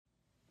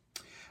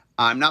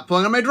I'm not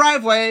pulling on my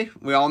driveway.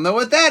 We all know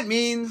what that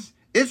means.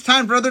 It's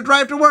time for another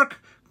Drive to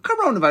Work,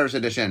 Coronavirus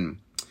Edition.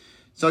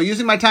 So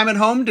using my time at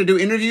home to do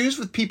interviews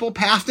with people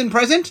past and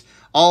present,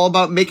 all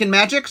about making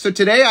magic. So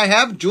today I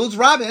have Jules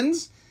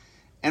Robbins,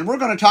 and we're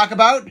going to talk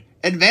about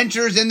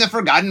Adventures in the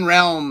Forgotten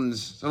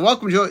Realms. So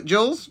welcome,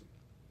 Jules.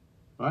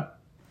 What?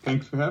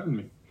 Thanks for having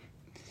me.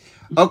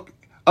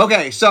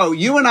 Okay, so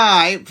you and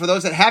I, for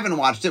those that haven't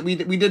watched it, we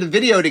did a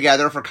video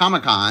together for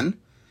Comic-Con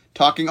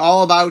talking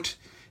all about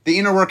the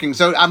inner workings.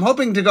 So I'm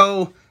hoping to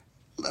go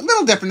a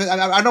little different.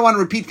 I don't want to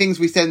repeat things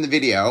we said in the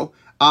video.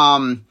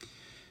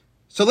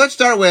 So let's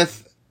start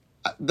with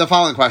the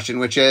following question,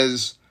 which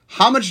is,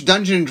 how much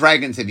Dungeons and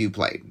Dragons have you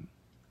played?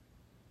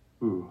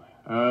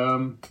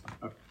 A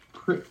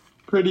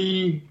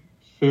pretty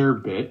fair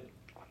bit,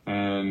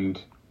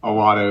 and a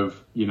lot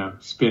of,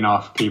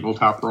 spin-off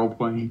tabletop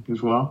role-playing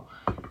as well.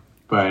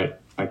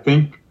 But I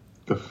think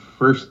the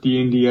first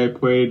D&D I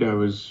played, I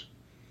was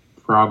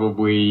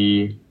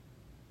probably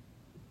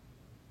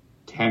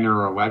 10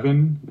 or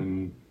 11,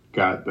 and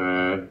got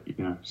the,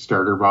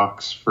 starter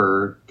box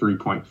for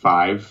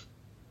 3.5.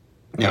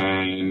 Yep.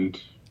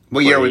 And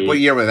what year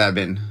would that have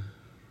been?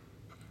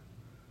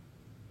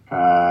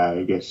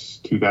 I guess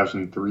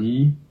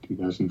 2003,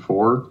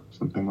 2004,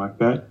 something like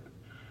that.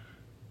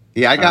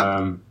 Yeah,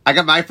 I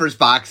got my first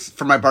box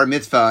for my bar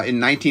mitzvah in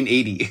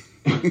 1980.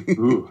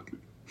 Ooh,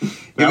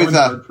 that was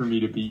hard for me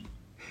to beat.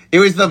 It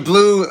was the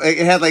blue. It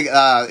had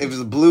it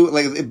was a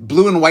blue,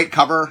 blue and white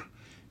cover.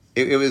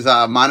 It was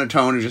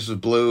monotone. It just was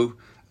blue.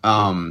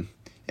 And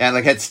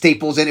had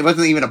staples in it. It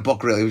wasn't even a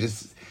book really. It was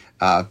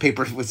just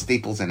paper with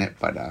staples in it.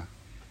 But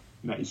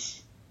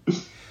nice.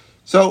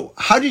 So,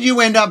 how did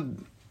you end up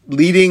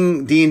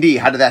leading D&D?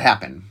 How did that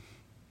happen?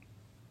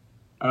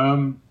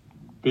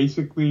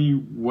 Basically,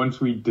 once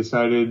we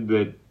decided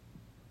that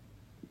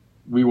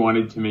we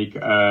wanted to make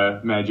a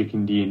Magic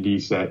and D&D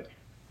set,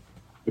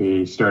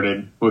 we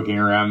started looking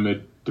around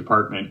the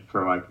department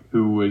for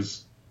who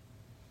was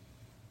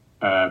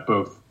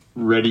both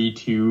ready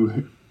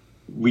to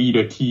lead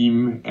a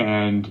team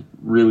and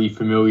really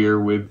familiar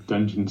with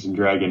Dungeons and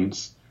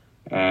Dragons.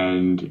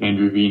 And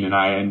Andrew Veen and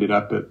I ended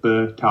up at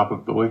the top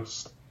of the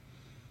list.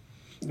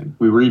 And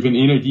we were even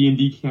in a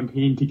D&D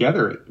campaign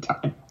together at the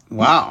time.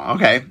 Wow.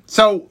 Okay.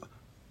 So,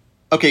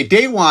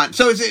 day one.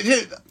 So,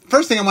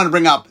 first thing I want to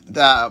bring up,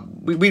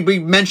 we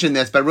mentioned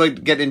this, but really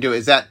get into it,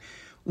 is that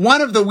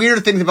one of the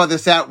weird things about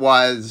this set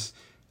was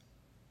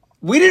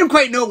we didn't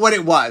quite know what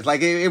it was.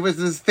 It was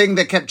this thing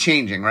that kept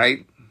changing,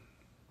 right?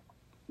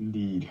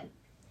 Indeed.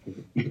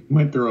 It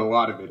went through a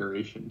lot of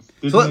iterations.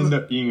 Didn't end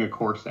up being a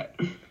core set.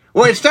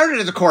 Well, it started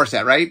as a core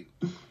set, right?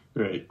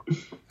 Right.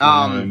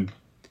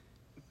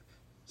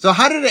 So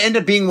how did it end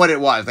up being what it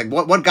was?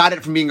 What got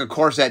it from being a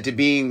core set to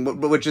being,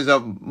 which is a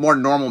more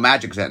normal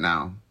Magic set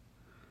now?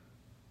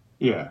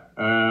 Yeah.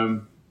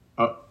 A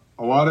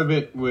lot of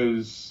it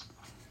was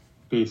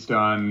based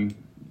on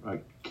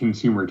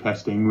consumer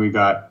testing. We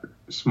got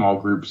small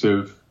groups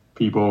of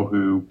people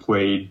who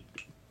played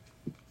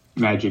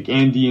Magic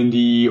and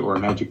D&D, or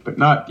Magic but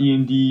not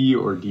D&D,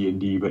 or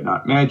D&D but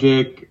not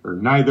Magic, or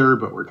neither,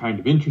 but were kind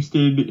of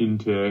interested,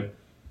 into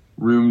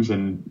rooms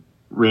and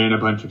ran a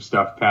bunch of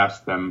stuff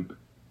past them.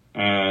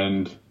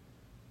 And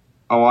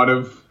a lot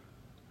of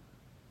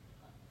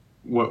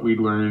what we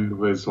learned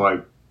was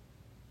a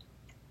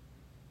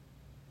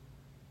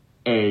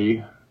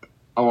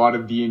lot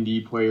of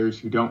D&D players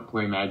who don't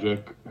play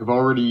Magic have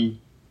already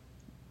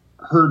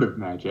heard of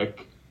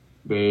Magic.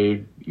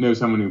 They know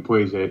someone who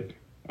plays it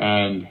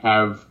and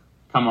have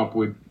come up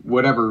with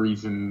whatever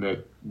reason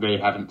that they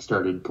haven't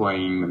started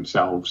playing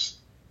themselves.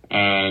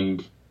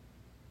 And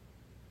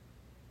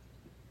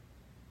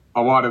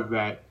a lot of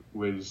that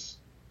was,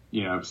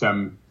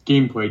 some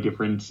gameplay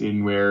difference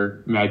in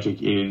where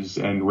Magic is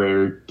and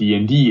where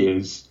D&D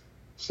is.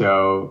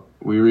 So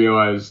we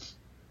realized,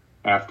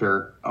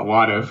 after a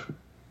lot of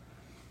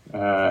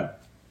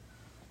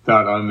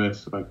thought on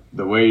this,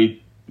 the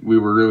way we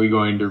were really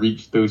going to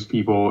reach those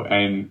people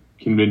and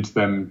convince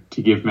them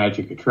to give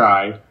Magic a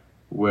try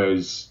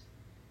was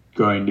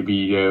going to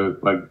be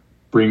to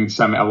bring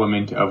some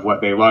element of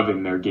what they love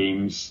in their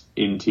games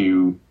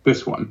into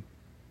this one.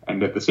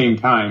 And at the same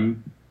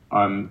time,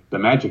 on the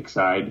Magic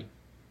side,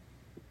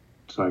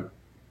 it's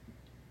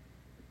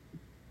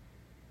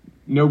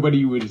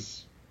nobody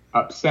was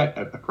upset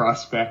at the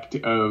prospect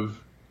of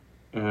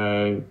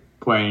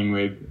playing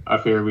with a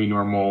fairly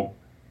normal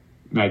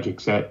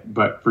Magic set,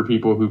 but for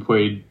people who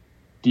played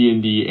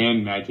D&D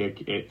and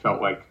Magic, it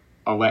felt like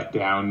a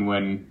letdown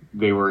when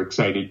they were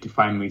excited to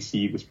finally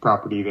see this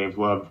property they've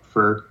loved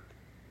for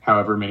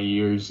however many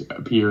years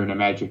appear in a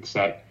Magic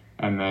set,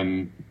 and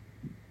then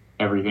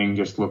everything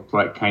just looked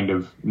like kind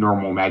of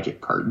normal Magic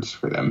cards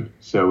for them.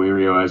 So we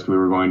realized we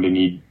were going to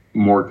need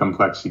more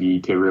complexity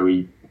to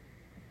really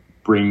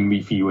bring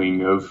the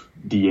feeling of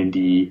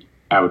D&D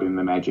out in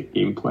the Magic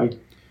gameplay.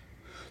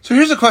 So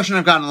here's a question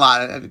I've gotten a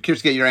lot. I'm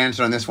curious to get your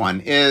answer on this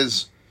one.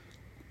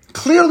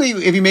 clearly,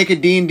 if you make a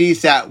D&D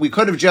set, we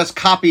could have just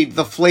copied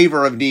the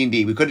flavor of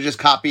D&D. We could have just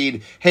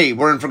copied, hey,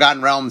 we're in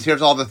Forgotten Realms.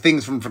 Here's all the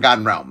things from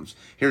Forgotten Realms.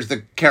 Here's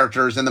the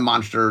characters and the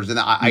monsters and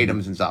the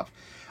items and stuff.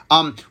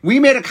 We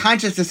made a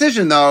conscious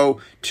decision,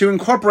 though, to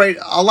incorporate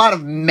a lot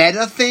of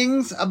meta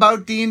things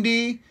about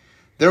D&D.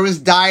 There was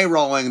die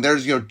rolling.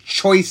 There's,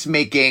 choice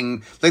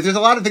making. Like, there's a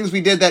lot of things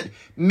we did that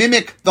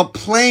mimic the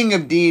playing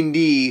of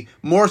D&D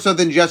more so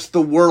than just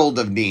the world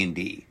of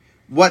D&D.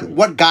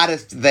 What got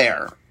us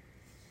there?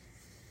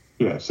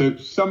 Yeah, so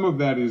some of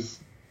that is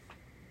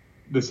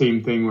the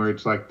same thing where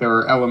it's like there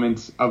are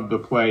elements of the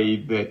play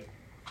that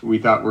we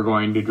thought were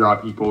going to draw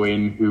people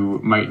in who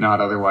might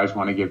not otherwise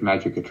want to give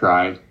Magic a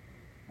try.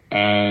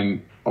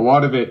 And a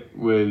lot of it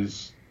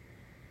was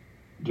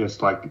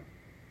just like,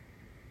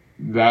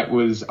 that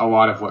was a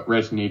lot of what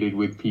resonated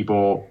with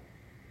people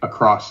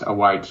across a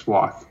wide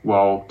swath.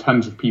 While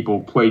tons of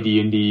people play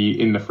D&D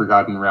in the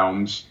Forgotten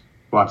Realms,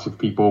 lots of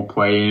people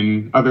play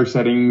in other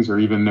settings or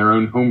even their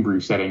own homebrew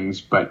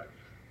settings,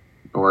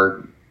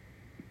 or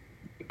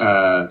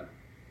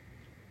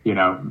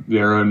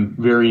their own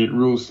variant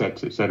rule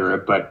sets, etc.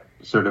 But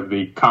sort of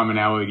the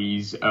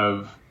commonalities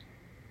of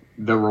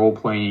the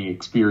role-playing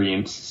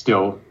experience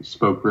still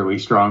spoke really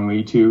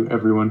strongly to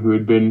everyone who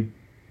had been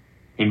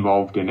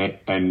involved in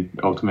it, and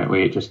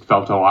ultimately it just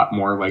felt a lot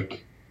more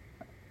like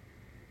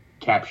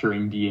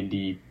capturing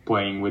D&D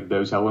playing with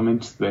those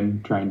elements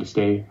than trying to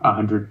stay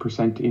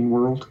 100% in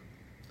world.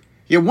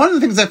 Yeah, one of the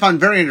things I found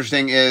very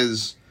interesting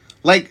is,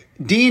 like,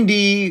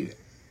 D&D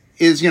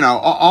is,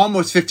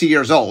 almost 50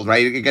 years old,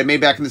 right? It got made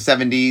back in the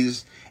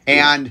 70s,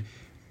 and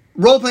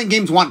role-playing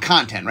games want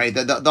content, right?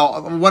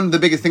 One of the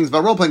biggest things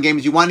about role-playing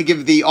games is you want to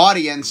give the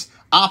audience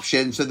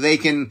options so that they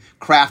can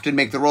craft and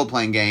make the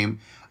role-playing game.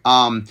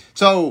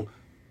 So,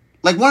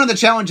 like, one of the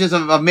challenges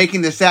of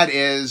making this set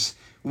is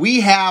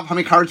we have, how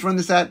many cards were in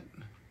the set?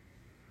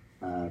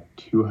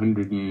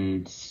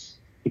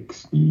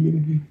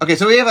 260. Okay,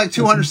 so we have like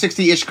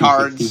 260-ish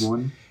cards.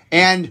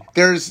 And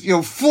there's,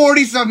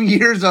 40-some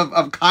years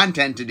of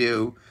content to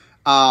do.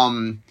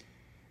 And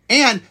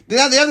the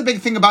other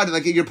big thing about it,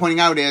 like you're pointing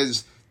out,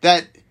 is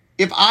that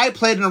if I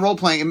played in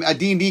a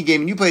D&D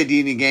game and you play a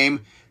D&D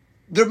game,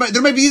 there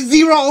might be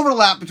zero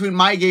overlap between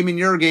my game and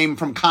your game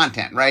from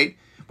content, right?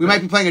 We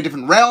might be playing in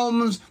different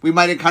realms. We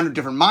might encounter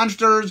different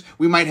monsters.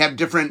 We might have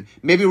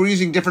maybe we're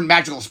using different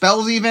magical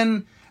spells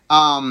even.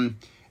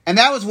 And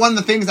that was one of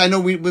the things I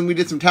know when we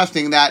did some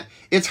testing, that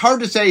it's hard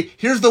to say,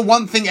 here's the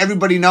one thing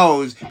everybody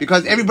knows,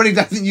 because everybody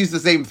doesn't use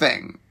the same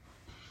thing.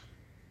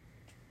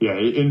 Yeah,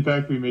 in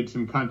fact, we made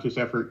some conscious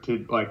effort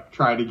to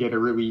try to get a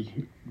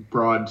really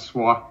broad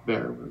swath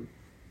there.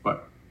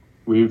 But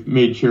we've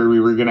made sure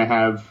we were going to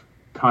have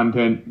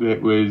content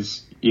that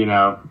was,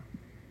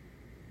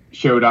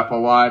 showed up a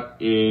lot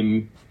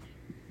in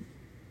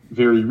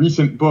very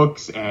recent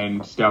books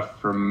and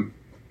stuff from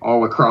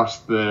all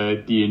across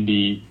the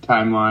D&D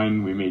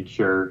timeline. We made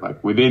sure,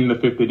 within the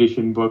 5th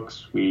edition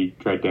books, we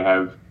tried to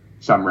have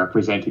some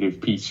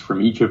representative piece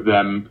from each of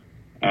them,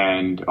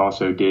 and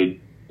also did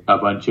a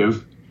bunch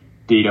of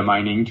data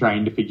mining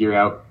trying to figure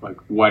out,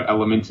 what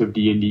elements of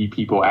D&D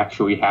people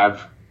actually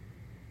have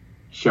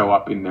show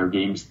up in their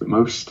games the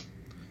most.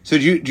 So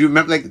do you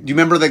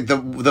remember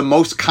the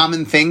most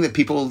common thing that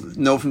people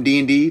know from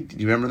D&D? Do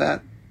you remember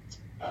that?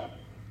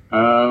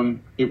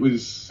 It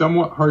was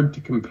somewhat hard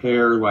to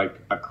compare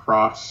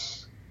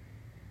across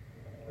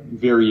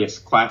various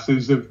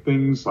classes of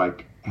things,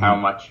 how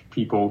much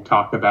people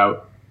talk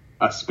about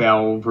a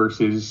spell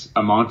versus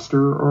a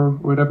monster or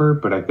whatever.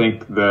 But I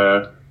think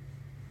the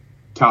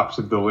tops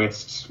of the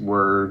lists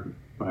were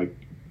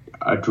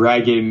a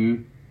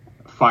dragon,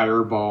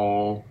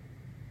 fireball,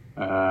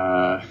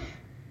 trying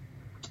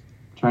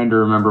to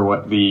remember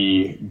what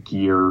the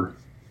gear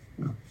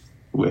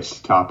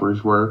list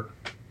toppers were.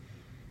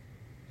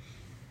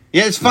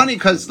 Yeah, it's funny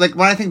because,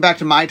 when I think back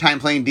to my time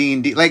playing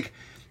D&D,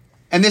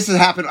 and this has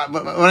happened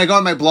when I go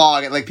on my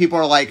blog, people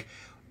are like,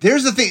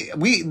 there's the thing,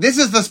 this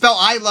is the spell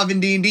I love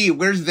in D&D,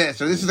 where's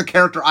this? Or this is the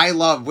character I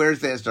love, where's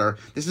this? Or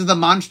this is the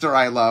monster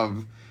I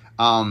love.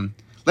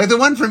 The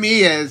one for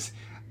me is,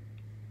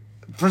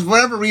 for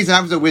whatever reason, I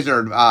was a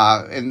wizard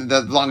in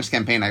the longest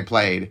campaign I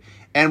played.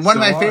 And one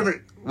of my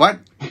favorite... What?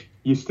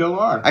 You still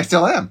are. I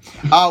still am.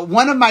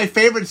 One of my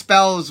favorite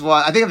spells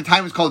was, I think at the time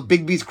it was called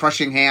Bigby's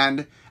Crushing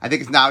Hand. I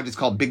think it's now just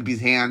called Bigby's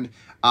Hand.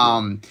 But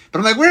I'm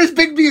like, where's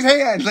Bigby's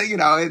Hand?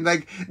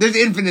 There's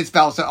infinite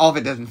spells, so all of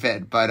it doesn't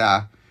fit. But,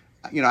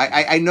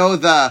 I know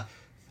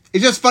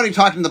it's just funny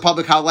talking to the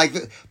public how,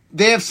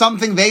 they have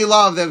something they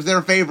love that was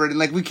their favorite,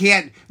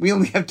 and, we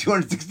only have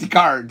 260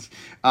 cards.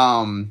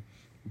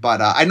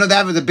 But I know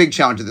that was a big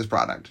challenge of this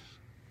product.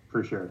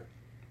 For sure.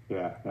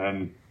 Yeah,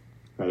 and...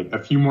 Right, a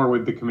few more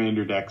with the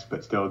commander decks,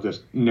 but still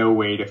just no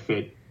way to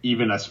fit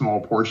even a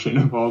small portion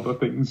of all the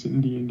things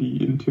in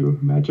D&D into a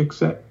Magic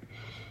set.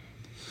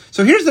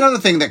 So here's another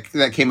thing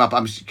that came up,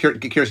 I'm curious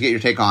to get your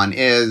take on,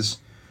 is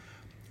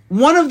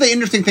one of the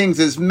interesting things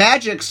is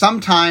Magic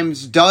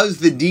sometimes does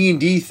the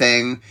D&D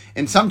thing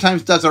and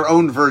sometimes does our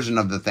own version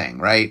of the thing,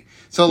 right?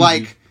 So,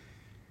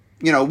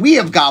 we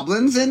have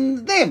goblins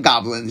and they have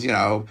goblins,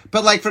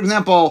 But like, for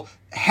example,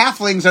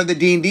 halflings are the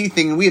D&D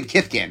thing and we have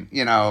Kithkin,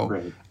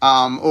 Right.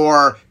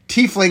 Or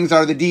tieflings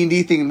are the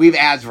D&D thing and we have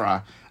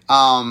Azra.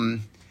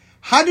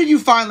 How did you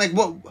find,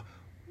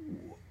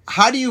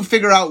 how do you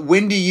figure out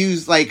when to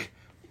use,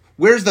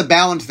 where's the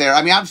balance there?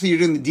 I mean, obviously you're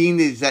doing the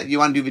D&D that you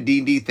want to do the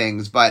D&D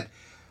things, but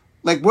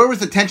where was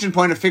the tension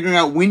point of figuring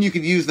out when you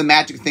could use the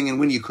magic thing and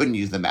when you couldn't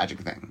use the magic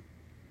thing?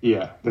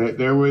 Yeah,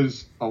 there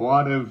was a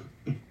lot of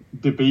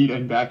debate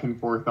and back and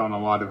forth on a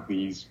lot of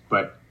these,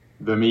 but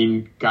the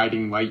main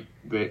guiding light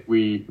that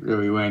we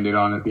really landed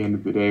on at the end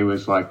of the day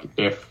was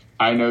if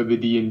I know the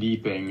D&D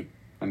thing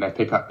and I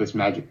pick up this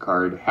magic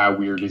card, how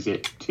weird is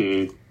it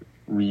to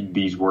read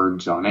these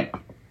words on it?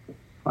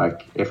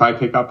 If I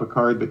pick up a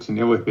card that's an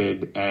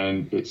illithid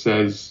and it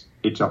says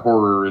it's a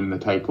horror in the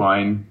type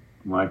line,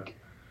 I'm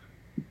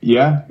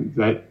yeah,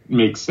 that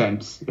makes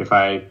sense. If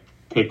I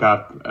pick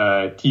up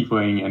a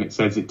tiefling and it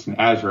says it's an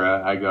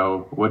Azra, I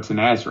go, what's an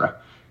Azra?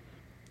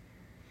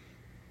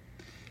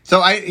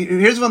 So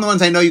here's one of the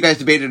ones I know you guys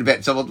debated a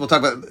bit. So we'll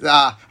talk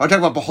about. I'll talk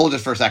about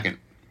beholders for a second,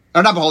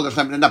 or not beholders.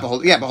 Not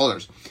beholders. Yeah,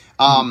 beholders.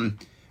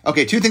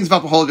 Okay, two things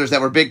about beholders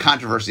that were big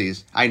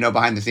controversies I know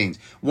behind the scenes.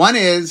 One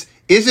is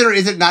it or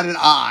is it not an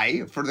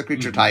eye for the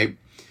creature type,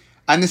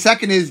 and the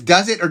second is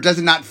does it or does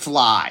it not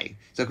fly?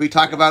 So can we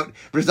talk about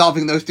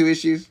resolving those two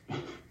issues?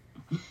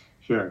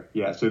 Sure.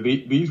 Yeah. So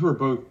these were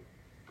both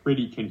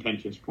pretty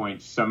contentious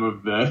points. Some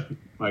of the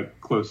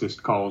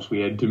closest calls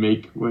we had to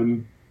make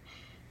when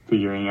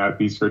figuring out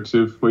these sorts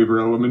of flavor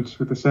elements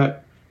for the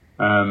set.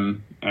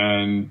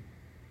 And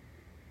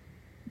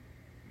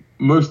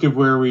most of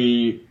where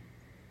we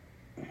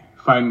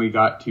finally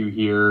got to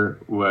here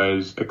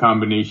was a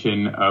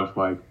combination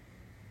of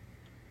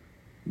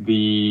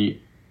the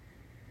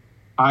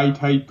eye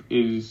type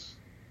is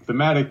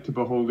thematic to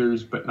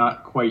beholders, but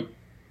not quite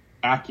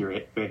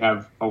accurate. They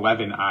have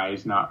 11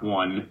 eyes, not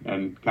one,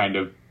 and kind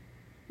of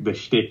the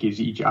shtick is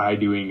each eye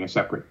doing a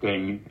separate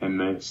thing, and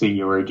the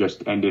singular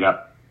just ended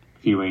up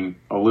feeling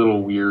a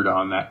little weird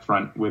on that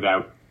front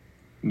without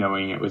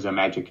knowing it was a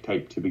magic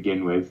type to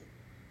begin with.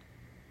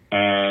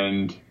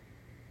 And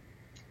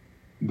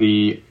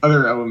the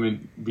other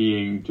element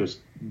being just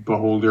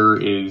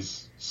beholder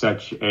is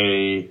such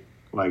a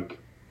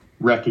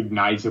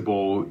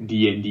recognizable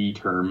D&D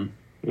term.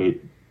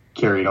 It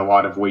carried a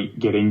lot of weight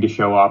getting to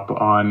show up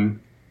on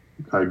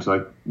cards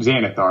like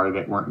Xanathar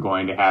that weren't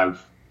going to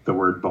have the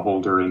word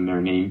beholder in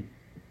their name.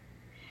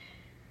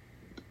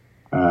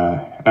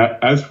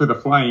 As for the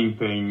flying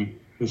thing,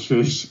 this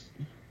is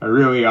a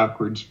really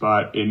awkward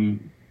spot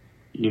in,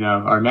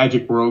 our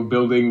Magic world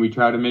building. We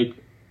try to make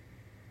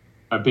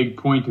a big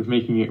point of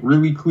making it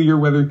really clear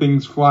whether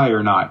things fly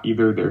or not.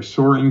 Either they're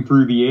soaring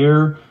through the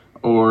air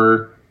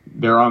or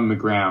they're on the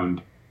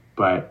ground.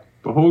 But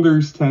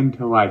beholders tend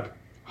to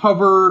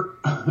hover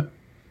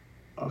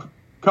a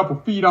couple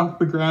feet off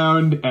the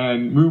ground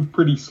and move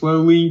pretty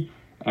slowly.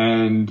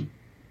 And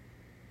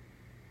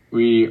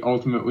we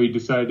ultimately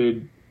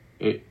decided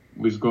it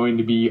was going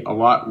to be a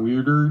lot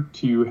weirder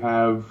to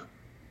have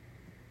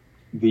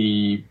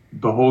the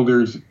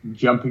beholders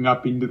jumping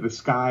up into the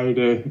sky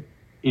to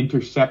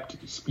intercept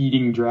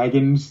speeding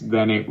dragons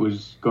than it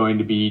was going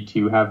to be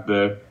to have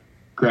the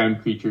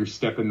ground creatures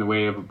step in the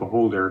way of a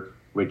beholder,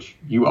 which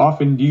you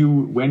often do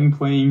when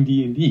playing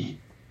D&D.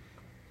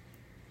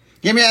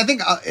 Yeah, I mean, I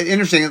think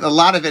interesting. A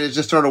lot of it is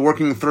just sort of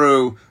working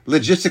through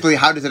logistically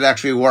how does it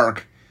actually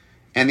work,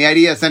 and the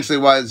idea essentially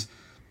was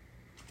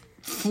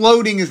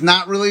floating is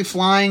not really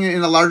flying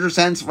in a larger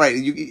sense, right?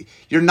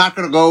 You're not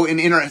going to go and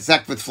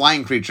intersect with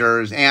flying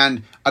creatures,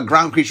 and a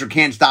ground creature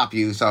can't stop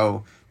you.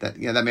 So that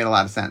made a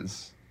lot of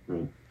sense.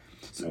 Right.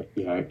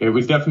 Yeah, it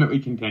was definitely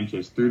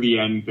contentious. Through the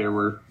end, there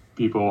were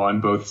people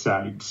on both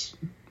sides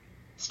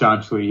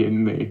staunchly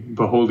in the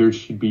beholders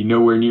should be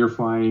nowhere near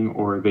flying,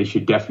 or they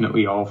should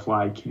definitely all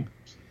fly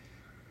camps.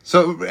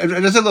 So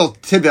just a little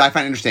tidbit I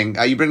find interesting.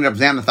 You bring up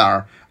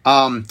Xanathar.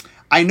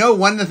 I know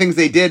one of the things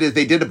they did is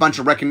they did a bunch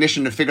of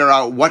recognition to figure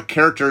out what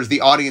characters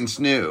the audience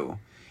knew.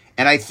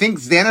 And I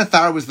think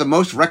Xanathar was the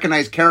most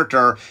recognized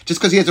character just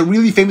because he has a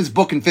really famous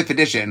book in 5th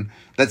edition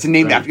that's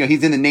named after,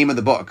 he's in the name of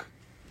the book.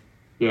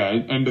 Yeah,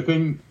 and the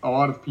thing a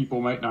lot of people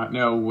might not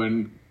know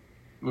when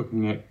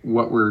looking at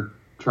what we're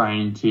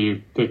trying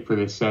to pick for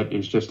this set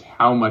is just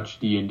how much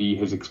D&D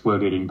has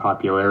exploded in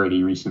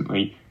popularity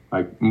recently.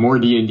 More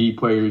D&D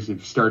players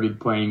have started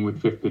playing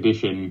with 5th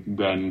edition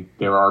than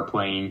there are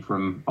playing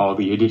from all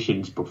the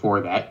editions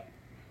before that.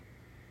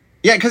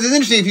 Yeah, because it's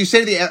interesting if you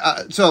say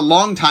to a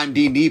long-time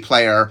D&D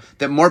player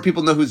that more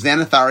people know who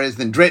Xanathar is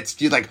than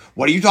Drizzt, you're like,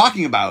 what are you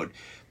talking about?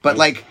 But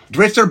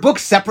Drizzt are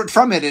books separate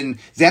from it, and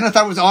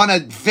Xanathar was on a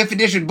 5th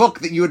edition book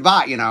that you would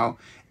buy,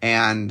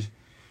 and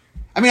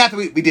I mean, after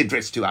we did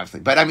Drizzt too, obviously,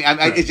 but I mean,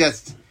 it's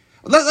just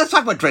let's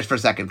talk about Drizzt for a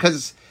second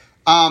because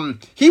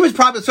he was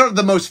probably sort of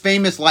the most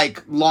famous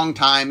long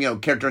time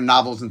character in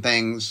novels and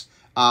things.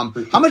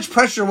 How much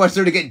pressure was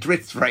there to get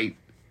Drizzt right?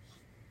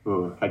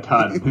 Oh, a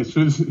ton. This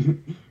was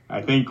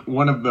I think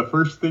one of the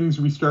first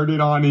things we started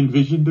on in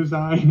vision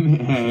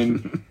design,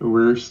 and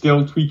we're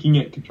still tweaking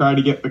it to try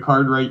to get the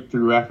card right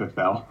through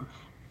FFL.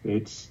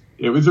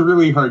 It was a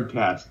really hard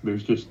task.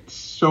 There's just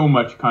so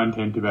much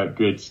content about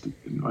Drizzt,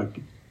 like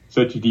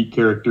such a deep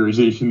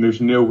characterization.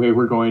 There's no way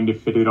we're going to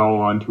fit it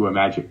all onto a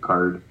Magic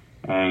card.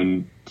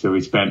 And so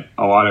we spent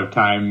a lot of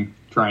time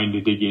trying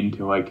to dig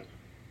into like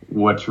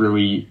what's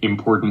really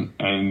important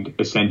and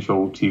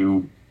essential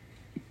to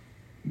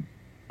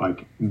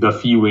like the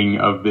feeling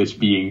of this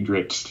being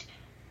Drizzt.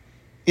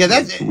 Yeah,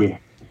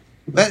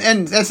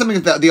 and that's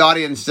something that the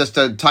audience, just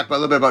to talk about a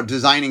little bit about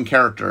designing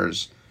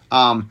characters.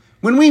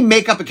 When we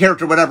make up a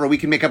character, whatever, we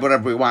can make up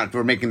whatever we want if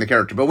we're making the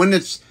character. But when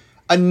it's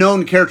a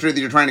known character that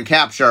you're trying to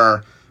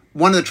capture,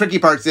 one of the tricky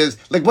parts is,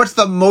 like, what's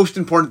the most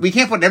important? We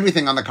can't put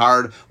everything on the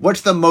card.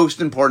 What's the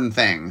most important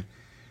thing?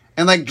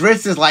 And, like,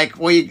 Drizzt is like,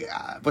 well,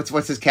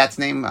 what's his cat's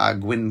name?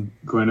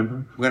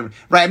 Guinevere.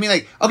 Right, I mean,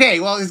 like, okay,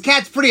 well, his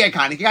cat's pretty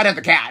iconic. You gotta have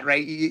the cat,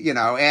 right? You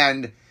know,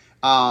 and,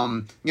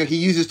 he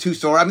uses 2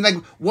 swords. I mean,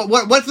 like,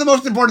 what's the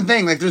most important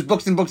thing? Like, there's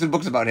books and books and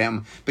books about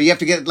him. But you have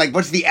to get, like,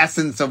 what's the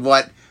essence of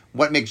what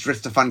makes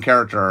Drizzt a fun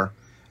character?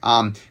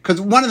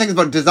 Because one of the things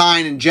about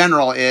design in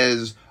general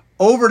is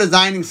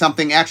over-designing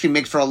something actually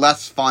makes for a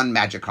less fun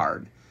Magic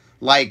card.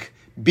 Like,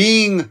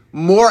 being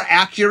more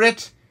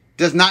accurate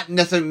does not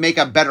necessarily make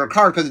a better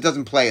card because it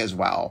doesn't play as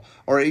well.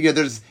 Or,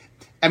 it's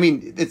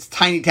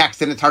tiny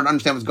text and it's hard to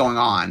understand what's going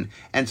on.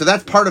 And so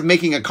that's part of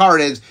making a card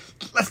is,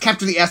 let's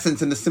capture the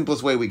essence in the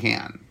simplest way we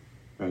can.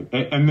 Right.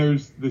 And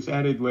there's this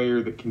added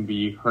layer that can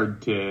be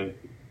hard to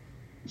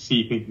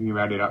see thinking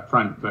about it up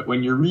front. But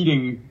when you're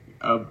reading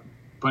a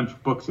bunch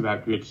of books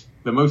about Drizzt,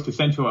 the most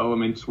essential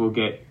elements will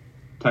get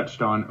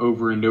touched on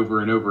over and over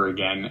and over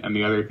again, and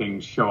the other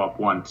things show up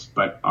once.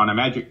 But on a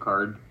Magic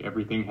card,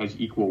 everything has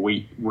equal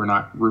weight. We're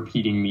not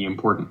repeating the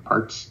important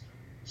parts.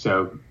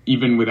 So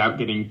even without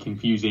getting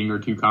confusing or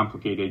too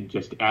complicated,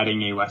 just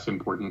adding a less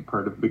important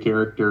part of the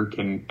character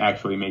can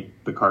actually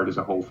make the card as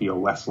a whole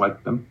feel less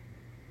like them.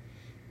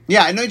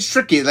 Yeah, I know it's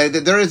tricky. Like,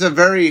 there is a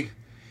very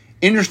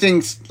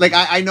interesting, like,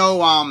 I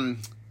know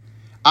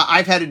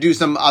I've had to do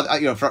some,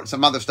 for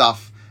some other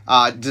stuff,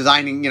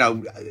 designing,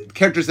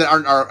 characters that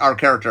aren't our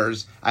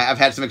characters. I've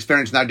had some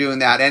experience now doing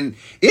that, and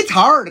it's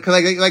hard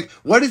because, like,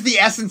 what is the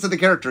essence of the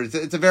character?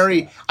 It's a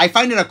very, I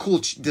find it a cool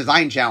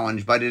design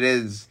challenge, but it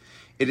is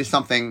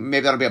something.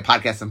 Maybe that'll be a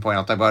podcast at some point.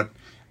 I'll talk about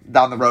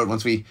down the road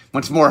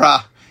once more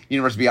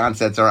Universe Beyond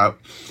sets are out.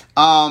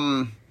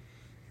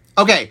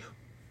 Okay,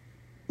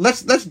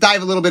 let's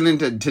dive a little bit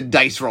into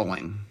dice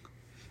rolling.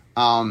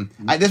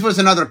 This was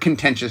another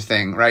contentious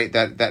thing, right?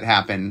 That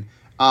happened.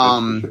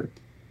 Sure.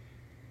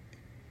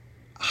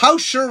 How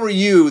sure were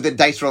you that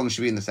dice rolling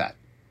should be in the set?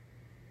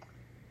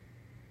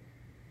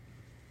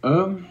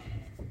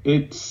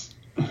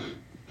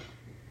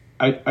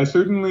 I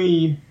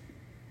certainly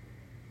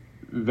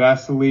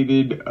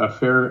vacillated a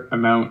fair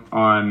amount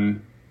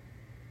on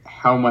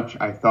how much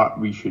I thought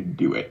we should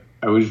do it.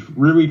 I was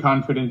really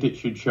confident it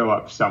should show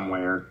up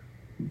somewhere,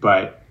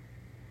 but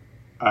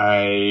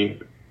a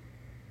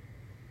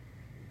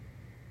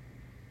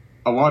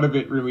lot of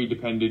it really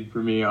depended for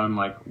me on,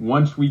 like,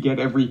 once we get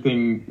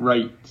everything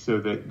right so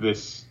that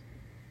this,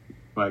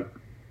 like,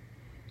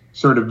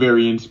 sort of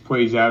variance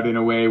plays out in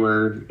a way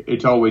where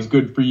it's always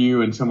good for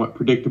you and somewhat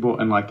predictable,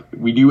 and, like,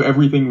 we do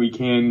everything we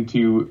can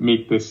to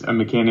make this a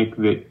mechanic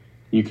that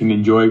you can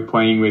enjoy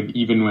playing with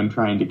even when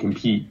trying to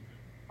compete.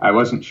 I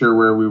wasn't sure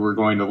where we were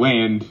going to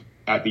land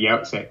at the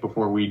outset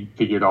before we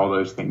figured all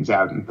those things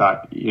out, and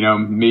thought,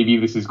 maybe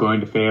this is going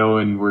to fail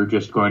and we're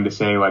just going to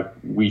say, like,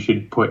 we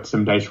should put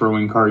some dice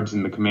rolling cards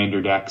in the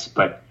commander decks,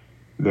 but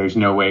there's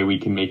no way we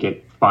can make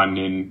it fun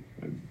in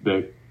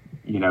the,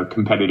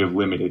 competitive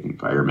limited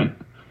environment.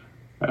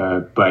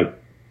 But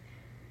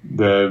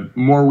the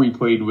more we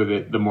played with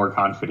it, the more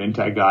confident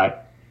I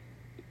got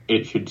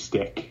it should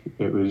stick.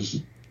 It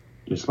was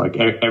just like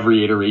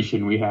every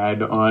iteration we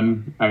had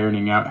on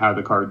ironing out how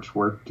the cards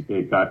worked,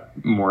 it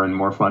got more and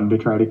more fun to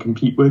try to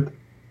compete with.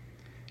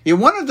 Yeah,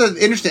 one of the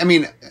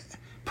interesting,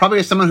 probably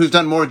as someone who's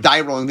done more die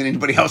rolling than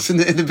anybody else in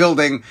the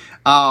building,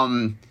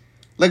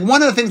 like,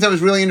 one of the things that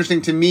was really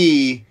interesting to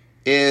me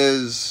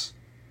is,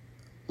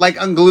 like,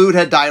 Unglued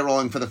had die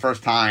rolling for the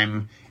first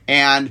time,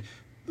 and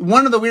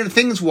one of the weird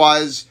things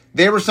was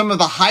they were some of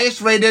the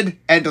highest rated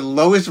and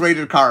lowest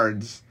rated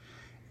cards.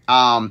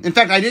 In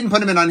fact, I didn't put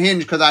them in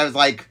Unhinged because I was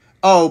like,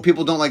 oh,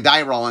 people don't like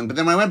die rolling. But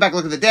then when I went back and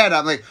looked at the data,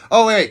 I'm like,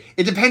 oh, wait,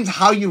 it depends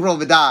how you roll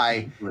the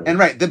die. Right.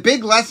 And the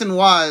big lesson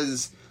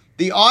was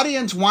the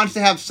audience wants to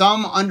have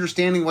some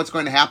understanding what's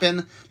going to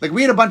happen. Like,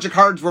 we had a bunch of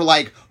cards where,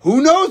 like,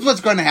 who knows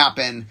what's going to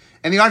happen?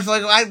 And the audience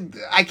was like,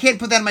 I can't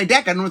put that in my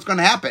deck. I don't know what's going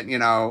to happen,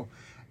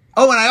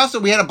 Oh,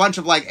 and we had a bunch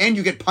of, like, and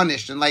you get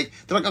punished. And, like,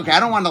 they're like, okay, I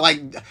don't want to,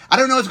 like, I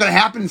don't know what's going to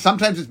happen.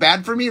 Sometimes it's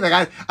bad for me.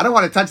 Like, I don't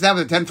want to touch that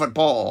with a 10-foot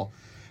pole.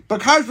 But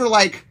cards were,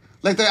 like,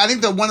 I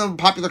think one of the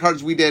popular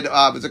cards we did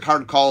was a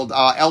card called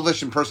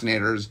Elvish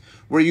Impersonators,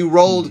 where you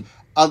rolled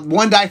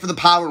one die for the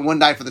power and one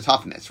die for the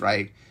toughness,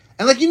 right?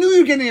 And, like, you knew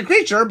you were getting a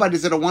creature, but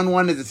is it a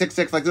 1/1? Is it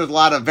 6/6? Like, there's a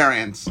lot of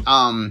variance.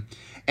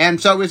 And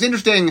so it was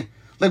interesting.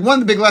 Like, one of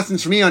the big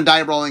lessons for me on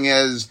die rolling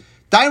is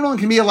die rolling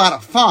can be a lot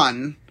of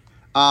fun.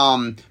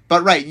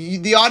 But right,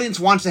 the audience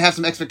wants to have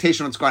some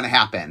expectation of what's going to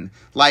happen.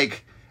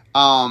 Like,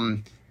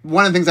 one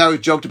of the things I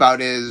always joked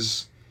about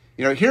is,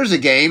 you know, here's a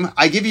game.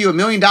 I give you $1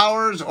 million,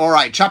 or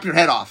I chop your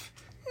head off.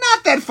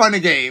 Not that fun a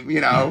game,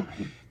 you know.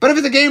 But if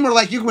it's a game where,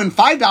 like, you can win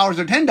 $5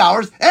 or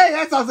 $10, hey,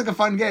 that sounds like a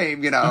fun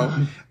game, you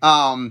know.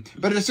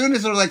 But as soon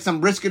as there's, like,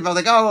 some risk involved,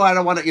 like, oh, I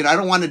don't want to, you know, I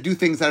don't want to do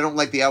things that I don't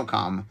like the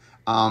outcome.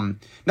 Now,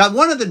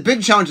 one of the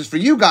big challenges for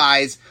you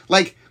guys,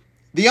 like,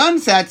 the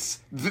unsets,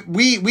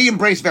 we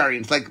embrace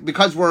variance. Like,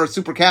 because we're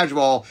super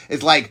casual,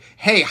 it's like,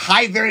 hey,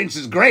 high variance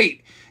is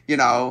great, you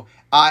know.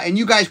 And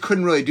you guys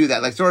couldn't really do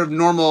that. Like, sort of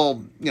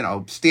normal, you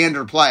know,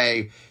 standard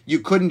play, you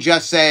couldn't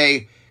just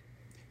say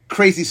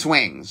crazy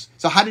swings.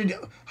 So how did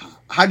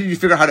you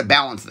figure out how to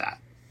balance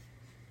that?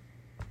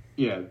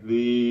 Yeah,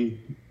 the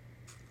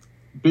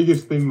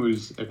biggest thing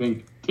was, I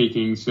think,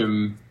 taking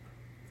some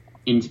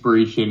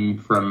inspiration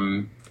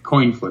from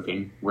coin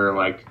flipping, where,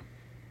 like,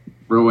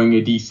 rolling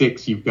a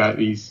d6, you've got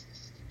these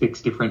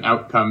 6 different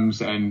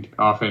outcomes and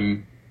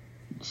often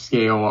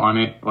scale on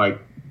it.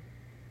 Like,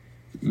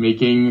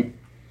 making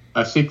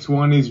a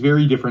 6-1 is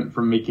very different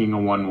from making a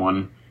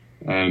 1-1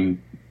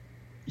 and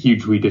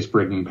hugely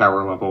disparate in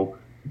power level.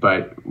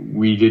 But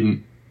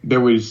there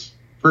was,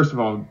 first of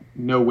all,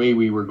 no way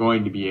we were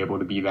going to be able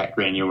to be that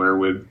granular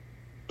with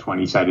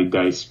 20-sided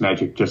dice.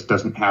 Magic just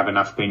doesn't have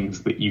enough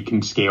things that you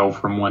can scale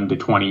from 1 to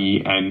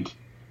 20 and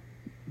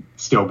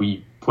still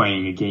be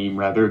playing a game,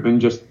 rather than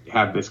just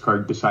have this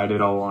card decide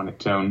it all on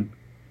its own.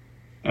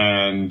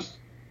 And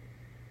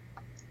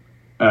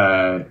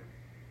that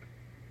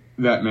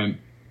meant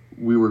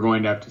we were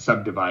going to have to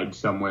subdivide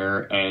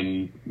somewhere,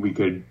 and we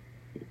could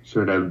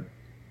sort of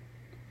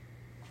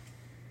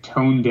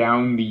tone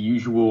down the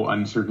usual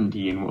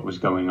uncertainty in what was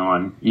going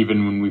on,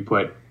 even when we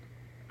put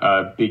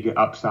a big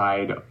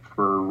upside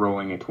for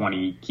rolling a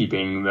 20,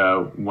 keeping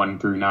the 1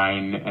 through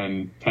 9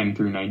 and 10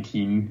 through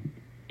 19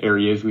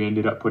 areas we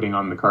ended up putting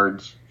on the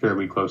cards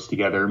fairly close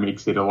together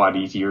makes it a lot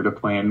easier to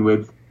plan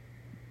with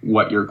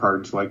what your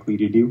card's likely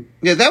to do.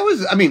 Yeah, that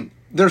was, I mean,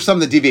 there's some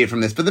that deviate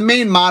from this, but the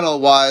main model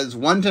was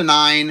 1 to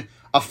 9,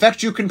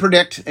 effect you can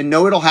predict and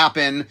know it'll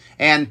happen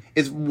and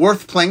is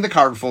worth playing the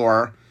card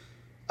for.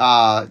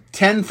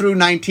 10 through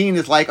 19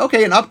 is like,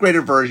 okay, an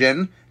upgraded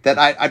version that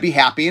I'd be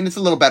happy, and it's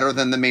a little better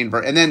than the main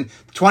version. And then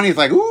 20 is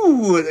like,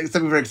 ooh,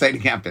 something very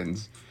exciting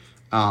happens.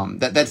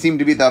 That seemed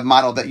to be the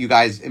model that you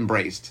guys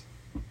embraced.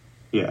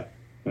 Yeah,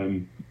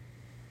 and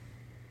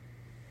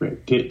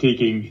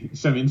taking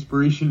some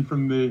inspiration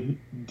from the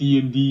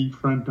D&D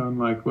front on,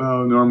 like,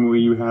 well, normally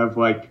you have,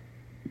 like,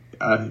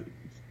 a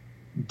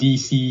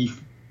DC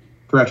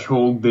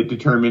threshold that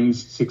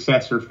determines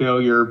success or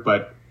failure,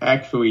 but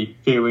actually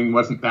failing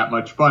wasn't that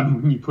much fun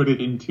when you put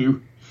it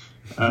into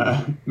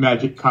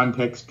Magic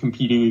context,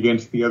 competing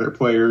against the other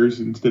players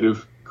instead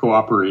of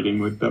cooperating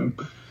with them.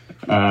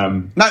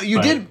 Now,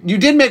 you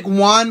did make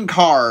one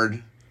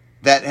card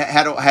that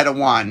had a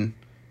 1.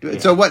 Yeah.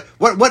 So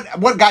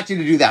what got you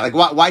to do that?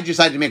 Like, why'd you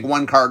decide to make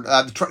one card?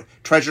 The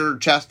treasure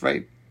chest,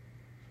 right?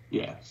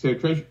 Yeah. So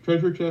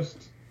treasure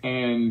chest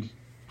and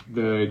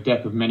the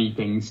deck of many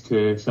things,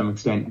 to some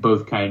extent,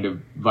 both kind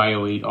of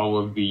violate all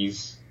of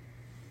these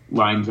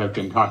lines I've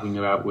been talking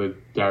about with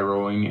die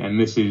rolling, and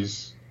this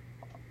is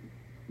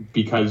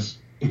because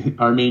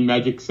our main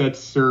Magic sets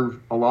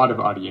serve a lot of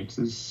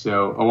audiences.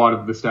 So a lot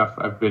of the stuff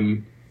I've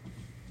been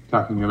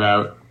talking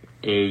about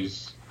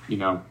is, you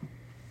know,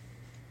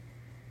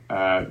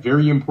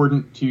 very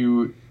important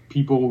to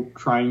people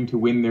trying to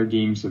win their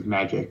games of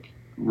Magic,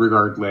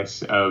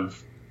 regardless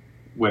of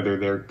whether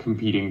they're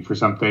competing for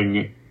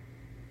something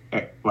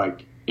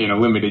like in a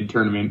limited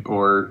tournament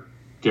or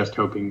just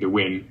hoping to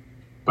win.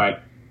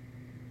 But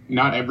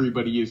not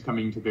everybody is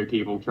coming to their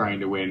table trying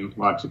to win.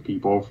 Lots of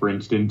people, for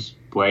instance,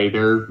 play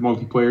their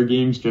multiplayer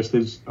games just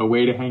as a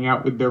way to hang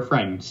out with their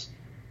friends,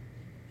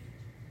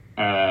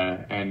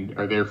 and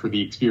are there for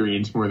the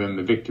experience more than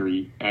the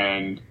victory.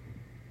 And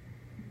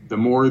the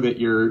more that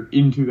you're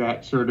into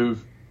that sort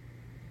of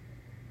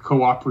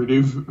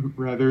cooperative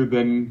rather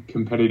than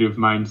competitive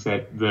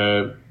mindset,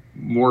 the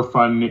more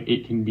fun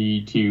it can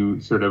be to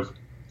sort of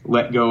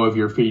let go of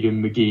your fate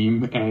in the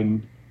game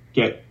and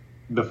get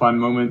the fun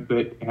moment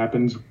that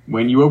happens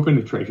when you open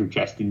a treasure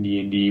chest in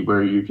D&D,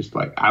 where you're just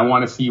like, I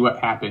want to see what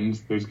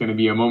happens. There's going to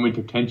be a moment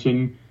of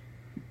tension.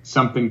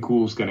 Something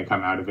cool's going to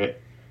come out of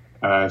it.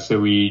 So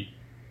we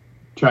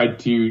tried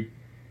to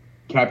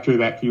capture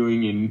that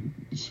feeling in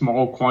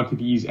small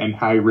quantities and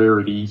high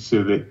rarity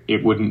so that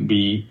it wouldn't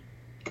be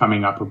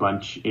coming up a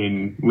bunch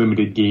in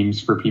limited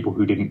games for people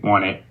who didn't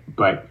want it,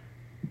 but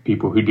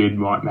people who did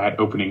want that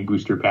opening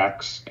booster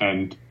packs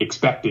and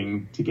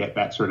expecting to get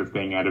that sort of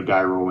thing out of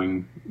die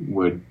rolling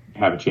would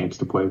have a chance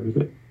to play with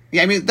it.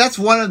 Yeah, I mean, that's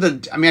one of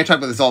the, I mean, I talk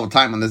about this all the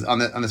time on this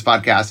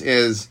podcast,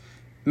 is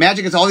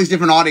Magic has all these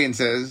different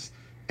audiences,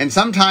 and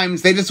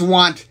sometimes they just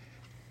want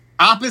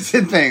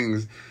opposite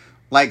things.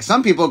 Like,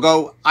 some people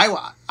go, I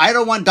I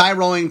don't want die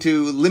rolling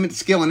to limit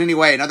skill in any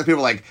way. And other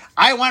people are like,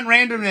 I want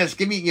randomness.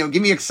 Give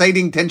me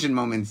exciting tension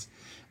moments.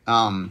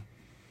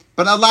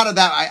 But a lot of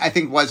that, I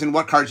think, was in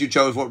what cards you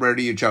chose, what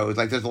rarity you chose.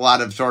 Like, there's a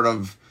lot of sort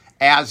of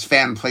as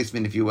fan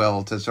placement, if you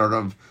will, to sort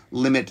of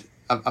limit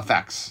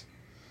effects.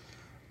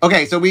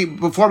 Okay, so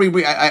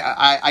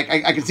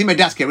I can see my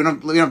desk here. We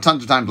don't have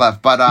tons of time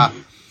left, but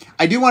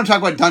I do want to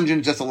talk about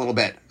dungeons just a little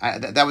bit.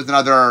 That was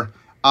another.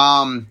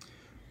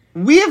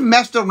 We have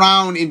messed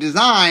around in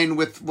design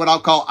with what I'll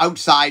call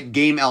outside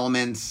game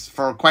elements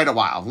for quite a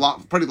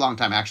while, pretty long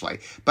time actually.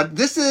 But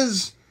this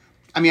is,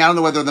 I mean, I don't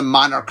know whether the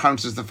Monarch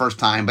counts as the first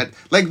time, but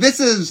like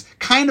this is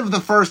kind of the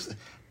first,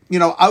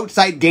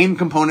 outside game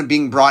component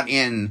being brought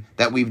in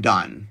that we've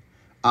done.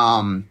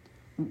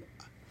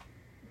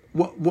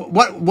 What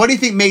do you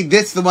think made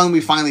this the one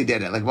we finally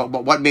did it? Like,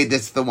 what made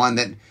this the one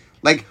that,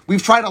 like,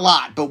 we've tried a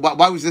lot, but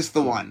why was this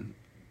the one?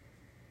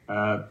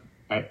 I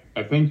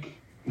think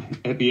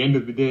at the end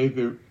of the day,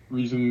 the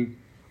reason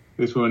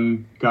this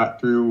one got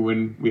through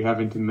when we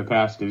haven't in the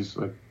past is,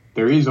 like,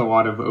 there is a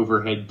lot of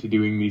overhead to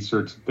doing these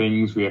sorts of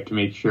things. We have to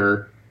make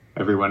sure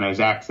everyone has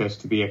access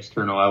to the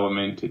external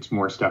element. It's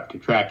more stuff to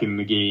track in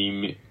the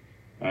game,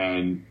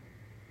 and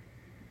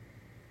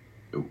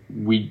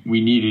we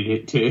needed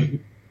it to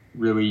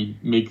really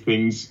make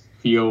things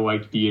feel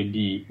like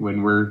D&D.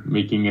 When we're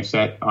making a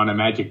set on a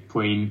Magic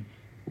plane,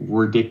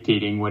 we're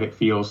dictating what it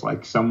feels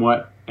like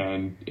somewhat,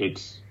 and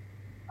it's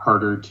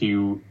harder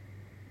to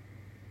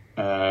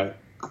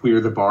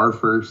clear the bar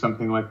for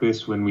something like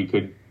this when we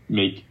could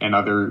make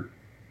another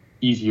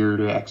easier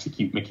to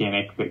execute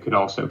mechanic that could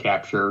also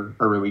capture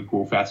a really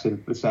cool facet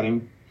of the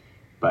setting.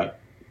 But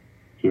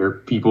here,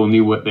 people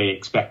knew what they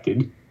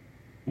expected,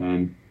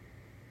 and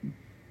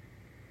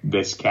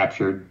this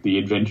captured the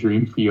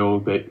adventuring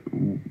feel that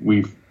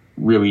we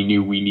really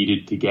knew we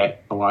needed to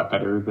get a lot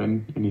better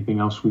than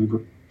anything else we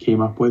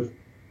came up with.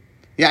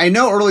 Yeah, I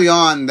know early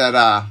on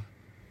that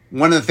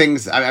one of the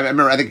things I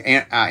remember, I think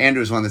Andrew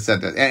was one that said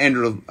that.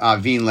 Andrew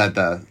Veen led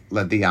the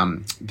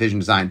vision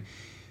design.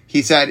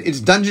 He said, "It's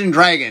Dungeons and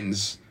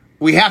Dragons.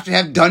 We have to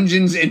have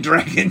Dungeons and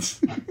Dragons."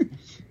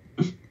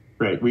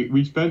 Right.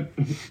 We spent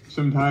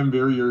some time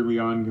very early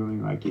on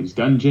going like, is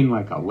dungeon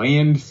like a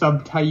land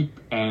subtype?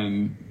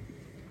 And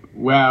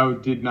wow,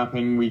 did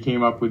nothing we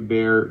came up with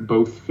there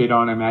both fit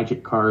on a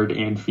Magic card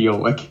and feel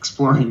like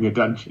exploring a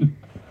dungeon.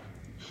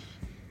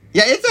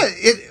 Yeah,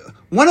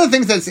 one of the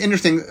things that's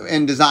interesting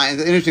in design,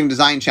 the interesting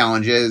design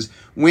challenge is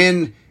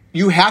when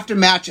you have to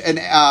match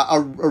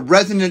a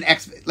resonant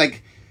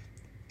like,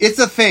 it's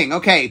a thing.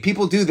 Okay,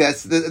 people do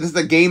this. This is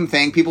a game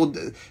thing. People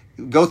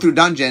go through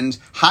dungeons.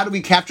 How do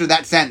we capture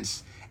that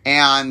sense?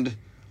 And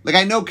like,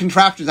 I know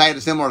contraptions, I had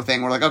a similar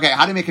thing where like, okay,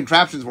 how do you make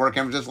contraptions work?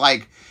 And it was just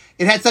like,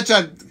 it had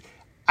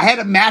I had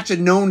to match a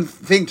known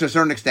thing to a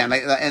certain extent.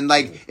 And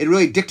like, it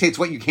really dictates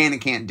what you can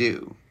and can't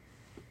do.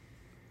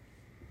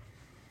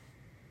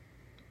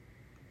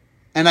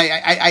 And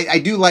I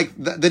do like,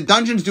 the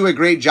dungeons do a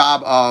great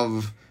job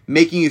of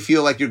making you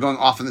feel like you're going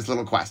off on this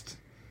little quest.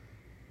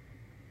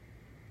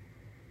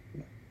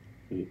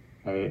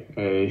 I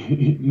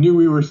knew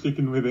we were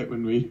sticking with it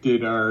when we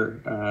did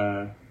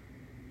our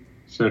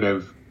sort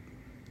of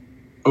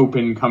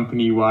open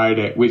company-wide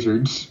at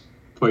Wizards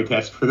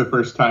playtest for the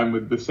first time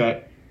with the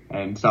set,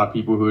 and saw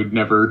people who had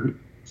never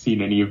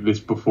seen any of this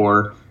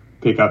before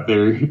pick up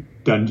their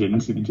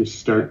dungeons and just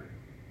start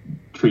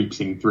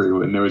traipsing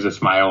through, and there was a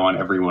smile on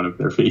every one of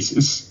their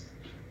faces.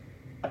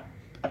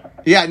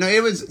 Yeah, no,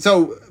 it was,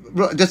 so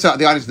just so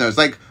the audience knows,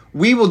 like,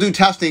 we will do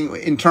testing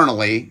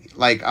internally,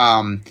 like,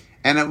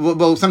 and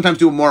we'll sometimes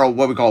do more of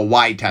what we call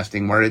wide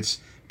testing, where it's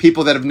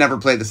people that have never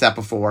played the set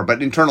before,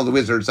 but internal to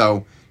Wizards,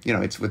 so,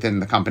 it's within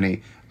the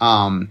company.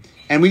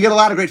 And we get a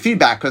lot of great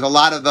feedback, because a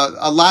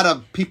lot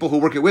of people who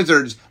work at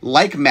Wizards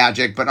like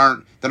Magic, but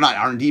they're not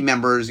R&D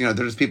members, they're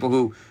just people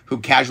who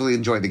casually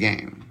enjoy the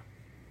game.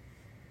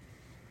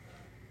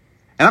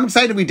 And I'm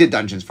excited we did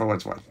Dungeons for what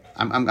it's worth.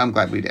 I'm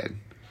glad we did.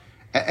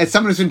 As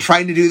someone who's been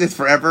trying to do this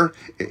forever,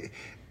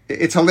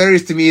 it's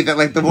hilarious to me that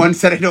like the one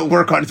set I don't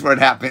work on is where it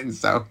happens,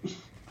 so...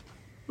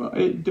 Well,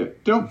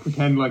 don't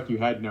pretend like you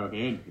had no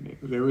hand in it.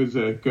 There was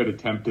a good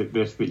attempt at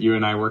this that you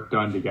and I worked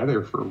on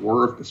together for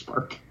War of the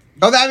Spark.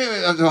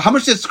 Oh, how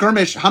much did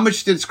Skirmish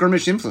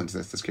influence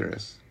this? Just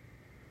curious.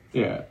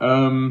 Yeah,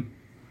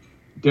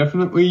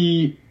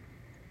 definitely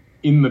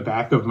in the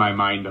back of my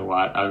mind a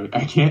lot.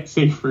 I can't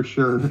say for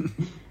sure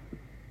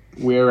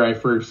where I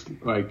first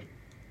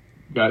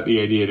got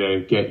the idea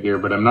to get here,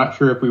 but I'm not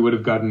sure if we would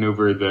have gotten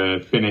over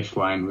the finish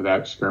line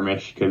without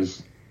Skirmish,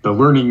 because the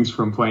learnings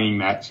from playing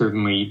that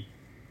certainly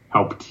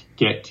helped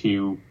get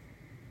to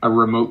a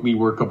remotely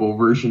workable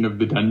version of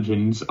the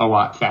dungeons a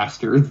lot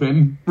faster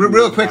than...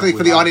 Real quickly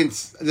for the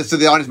audience, just so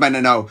the audience might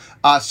not know,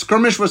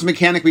 Skirmish was a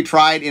mechanic we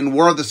tried in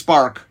War of the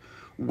Spark,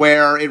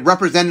 where it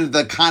represented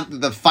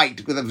the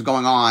fight that was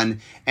going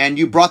on, and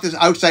you brought this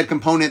outside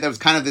component that was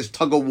kind of this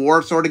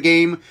tug-of-war sort of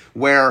game,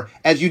 where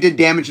as you did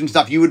damage and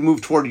stuff, you would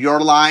move toward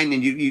your line,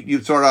 and you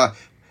sort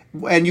of...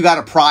 and you got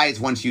a prize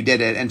once you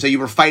did it, and so you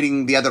were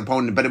fighting the other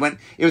opponent, but it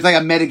was like a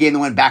metagame that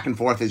went back and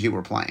forth as you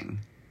were playing.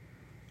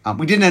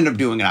 We didn't end up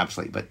doing it,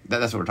 obviously, but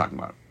that's what we're talking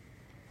about.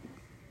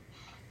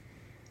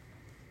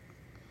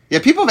 Yeah,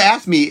 people have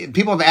asked me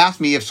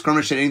if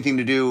Skirmish had anything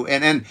to do,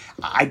 and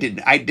I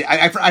didn't. I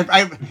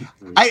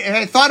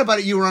thought about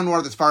it. You were on War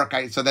of the Spark,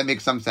 so that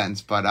makes some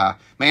sense. But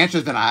my answer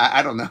has been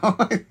I don't know.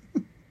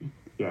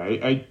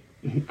 Yeah,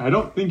 I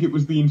don't think it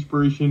was the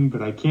inspiration,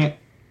 but I can't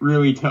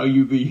really tell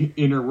you the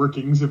inner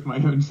workings of my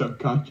own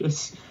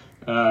subconscious.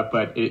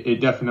 But it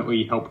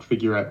definitely helped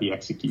figure out the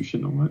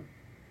execution a lot.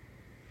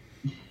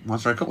 Well,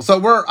 that's very cool.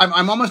 So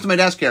I'm almost at my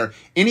desk here.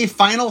 Any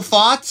final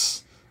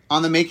thoughts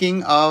on the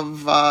making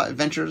of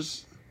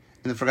Adventures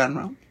in the Forgotten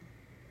Realm?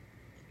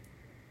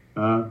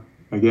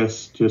 I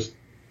guess just,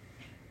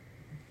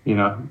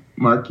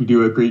 Mark, you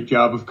do a great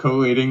job of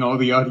collating all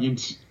the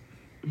audience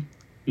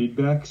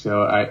feedback.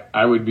 So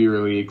I would be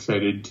really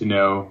excited to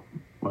know,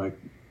 like,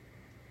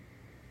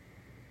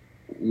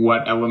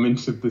 what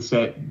elements of the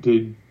set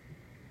did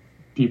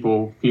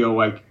people feel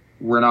like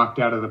were knocked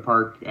out of the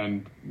park,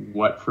 and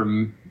what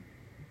from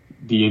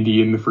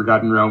D&D in the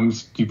Forgotten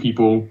Realms do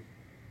people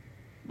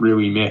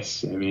really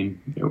miss. I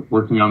mean,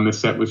 working on this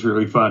set was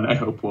really fun. I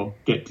hope we'll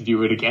get to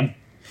do it again.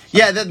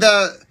 Yeah,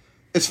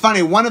 it's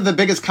funny. One of the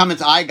biggest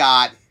comments I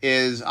got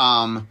is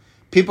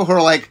people who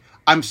are like,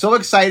 "I'm so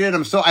excited.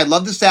 I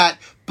love the set,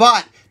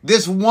 but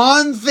this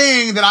one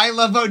thing that I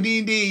love about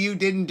D&D you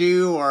didn't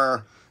do,"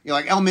 or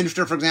like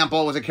Elminster, for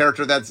example, was a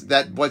character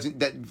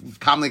that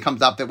commonly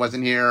comes up that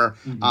wasn't here.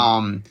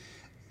 Mm-hmm.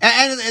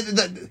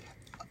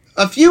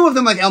 A few of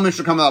them, like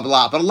Elminster, come up a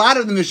lot, but a lot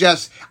of them is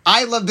just,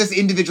 I love this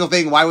individual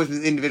thing. Why was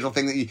this individual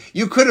thing that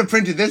you could have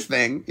printed this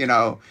thing,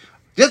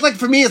 Just like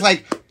for me, it's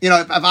like,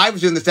 if I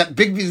was doing this, that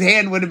Bigby's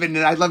hand would have been,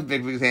 I love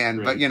Bigby's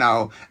hand, right.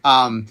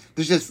 But,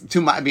 there's just too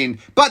much. I mean,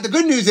 but the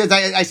good news is,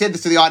 I say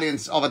this to the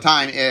audience all the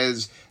time,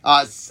 is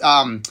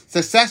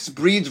success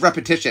breeds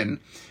repetition,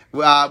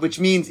 which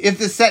means if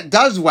the set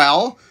does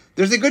well,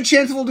 there's a good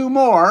chance we'll do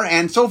more.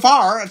 And so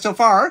far,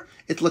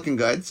 it's looking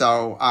good.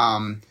 So,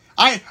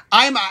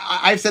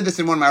 I've said this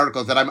in one of my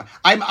articles that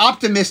I'm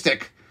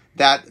optimistic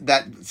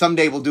that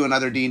someday we'll do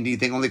another D&D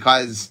thing, only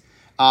because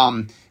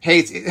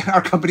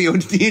our company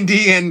owns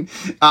D&D and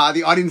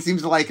the audience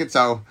seems to like it.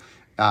 So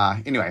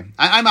anyway,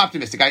 I'm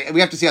optimistic. We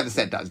have to see how the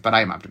set does, but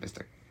I am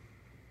optimistic.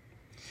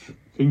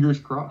 Fingers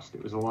crossed.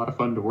 It was a lot of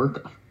fun to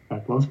work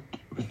on.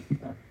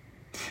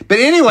 But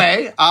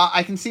anyway,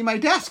 I can see my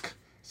desk,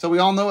 so we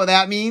all know what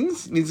that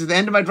means. It means it's the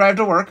end of my drive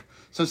to work.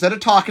 So instead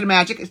of talking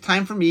magic, it's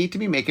time for me to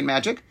be making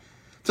magic.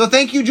 So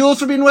thank you, Jules,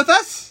 for being with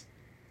us.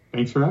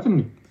 Thanks for having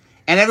me.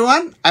 And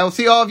everyone, I will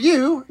see all of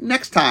you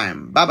next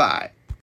time. Bye-bye.